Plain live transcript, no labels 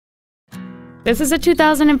This is a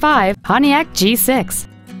 2005 Pontiac G6.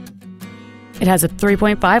 It has a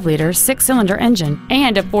 3.5-liter 6-cylinder engine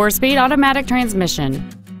and a 4-speed automatic transmission.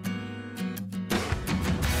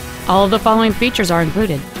 All of the following features are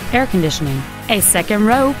included: air conditioning, a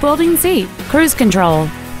second-row folding seat, cruise control,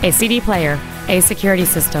 a CD player, a security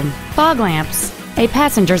system, fog lamps, a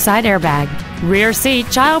passenger side airbag, rear seat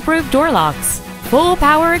child-proof door locks, full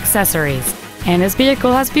power accessories, and this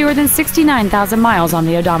vehicle has fewer than 69,000 miles on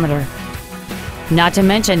the odometer. Not to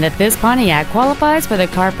mention that this Pontiac qualifies for the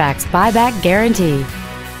Carfax buyback guarantee.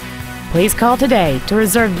 Please call today to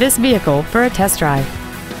reserve this vehicle for a test drive.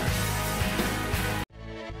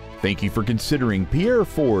 Thank you for considering Pierre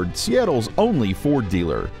Ford, Seattle's only Ford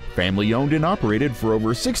dealer. Family owned and operated for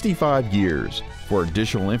over 65 years. For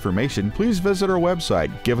additional information, please visit our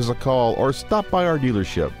website, give us a call, or stop by our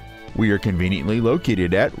dealership. We are conveniently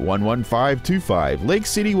located at 11525 Lake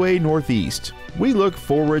City Way Northeast. We look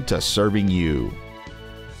forward to serving you.